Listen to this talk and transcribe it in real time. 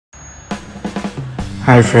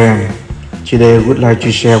Hi friend, today I would like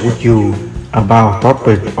to share with you about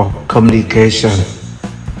topic of communication.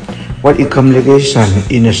 What is communication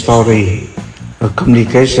in a story? A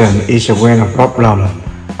communication is when a problem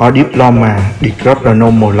or diploma disrupt the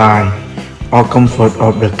normal life or comfort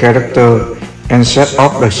of the character and set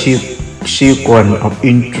off the sequence of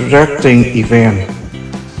interesting events.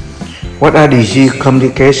 What are disease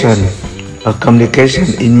communication? A communication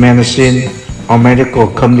in medicine or medical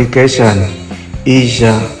communication is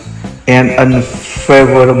an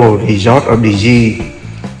unfavorable result of disease,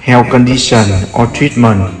 health condition, or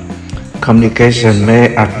treatment. Communication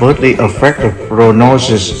may adversely affect the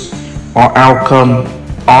prognosis or outcome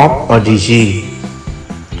of a disease.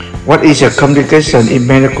 What is a communication in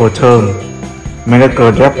medical terms?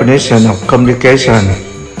 Medical definition of communication: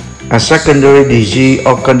 a secondary disease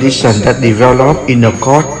or condition that develops in the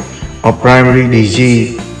course of primary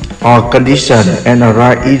disease or condition and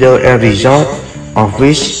arise either as a result of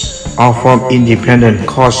which or from independent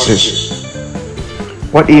causes.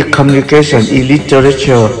 What is communication in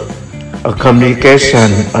literature? A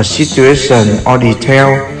communication, a situation or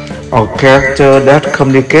detail or character that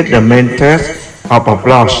communicates the main text of a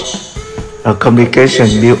plot. A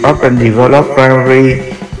communication built up and develop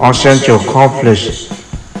primary or central conflicts.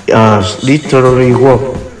 Literary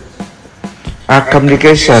work. Are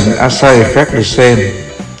communication and side effect the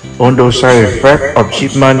same? Although side effect of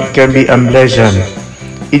treatment can be unpleasant,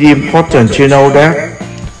 it is important to know that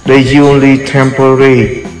they usually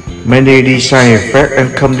temporary. Many of these side effects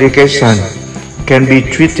and complications can be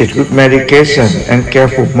treated with medication and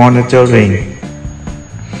careful monitoring.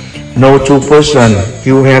 No two persons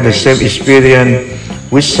who have the same experience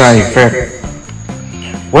with side effects.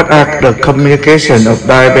 What are the complications of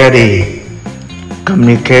diabetes?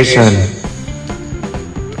 Complication: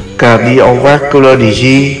 cardiovascular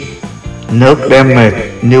disease, nerve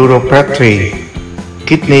damage, neuropathy,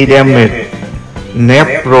 kidney damage,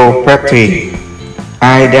 nephropathy,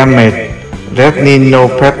 eye damage,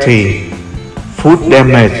 retinopathy, foot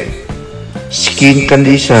damage, skin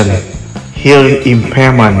condition, hearing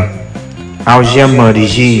impairment, Alzheimer's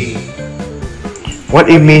disease. What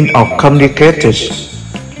it means of complicates?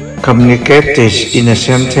 Complicates in a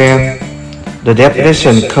sentence. The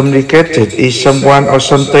definition complicated is someone or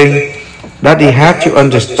something that is hard to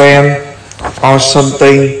understand or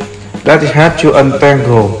something that is hard to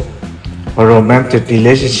untangle. A romantic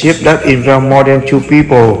relationship that involves more than two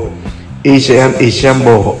people is an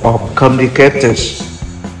example of complicated.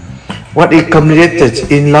 What is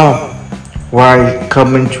complicated in love? While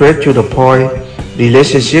coming straight to the point,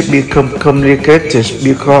 relationship become complicated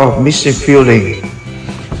because of missing feeling.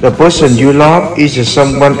 The person you love is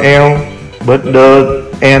someone else, but does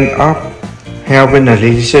end up having a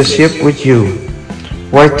relationship with you,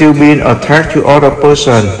 while still being attached to other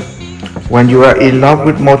person. When you are in love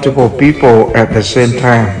with multiple people at the same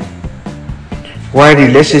time. Why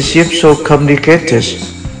relationships so complicated?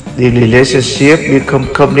 The relationship become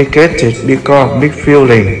complicated because of mixed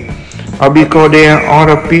feeling, or because there are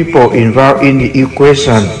other people involved in the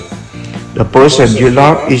equation. The person you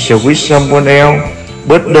love is with someone else,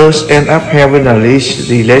 but does end up having a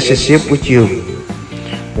relationship with you,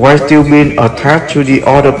 while still being attached to the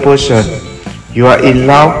other person. You are in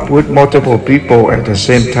love with multiple people at the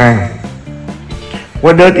same time.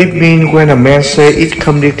 What does it mean when a man says it's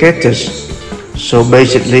complicated? So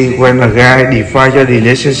basically, when a guy defines a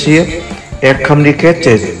relationship as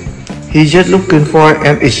complicated, he's just looking for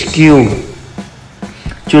an excuse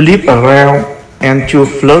to live around and to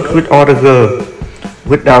flirt with other girls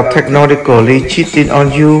without technically cheating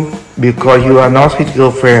on you because you are not his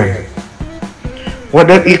girlfriend. What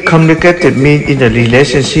does it complicated mean in a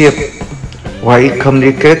relationship? Why it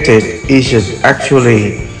complicated is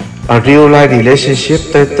actually a real-life relationship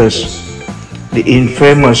status. The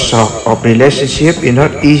infamous sort of relationship is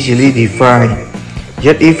not easily defined,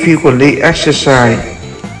 yet it frequently exercised.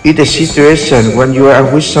 It's a situation when you are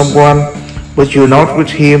with someone, but you're not with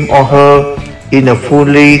him or her in a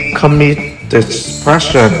fully committed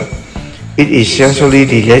fashion. It is essentially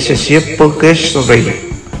relationship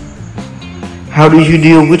purgatory. How do you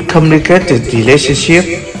deal with complicated relationship?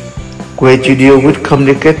 Way to deal with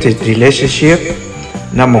complicated relationship.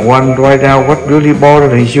 Number one, write down what really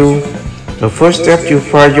bothers you. The first step to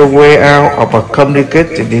find your way out of a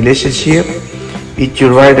complicated relationship is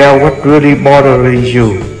to write down what really bothers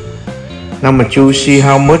you. Number two, see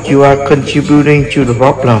how much you are contributing to the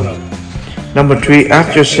problem. Number three,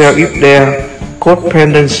 ask yourself if there is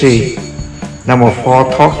codependency. Number four,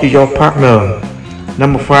 talk to your partner.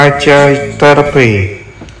 Number five, try therapy.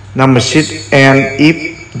 Number six, and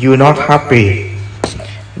if you're not happy,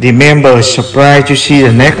 remember, subscribe to see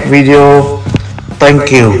the next video.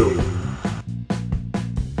 Thank you.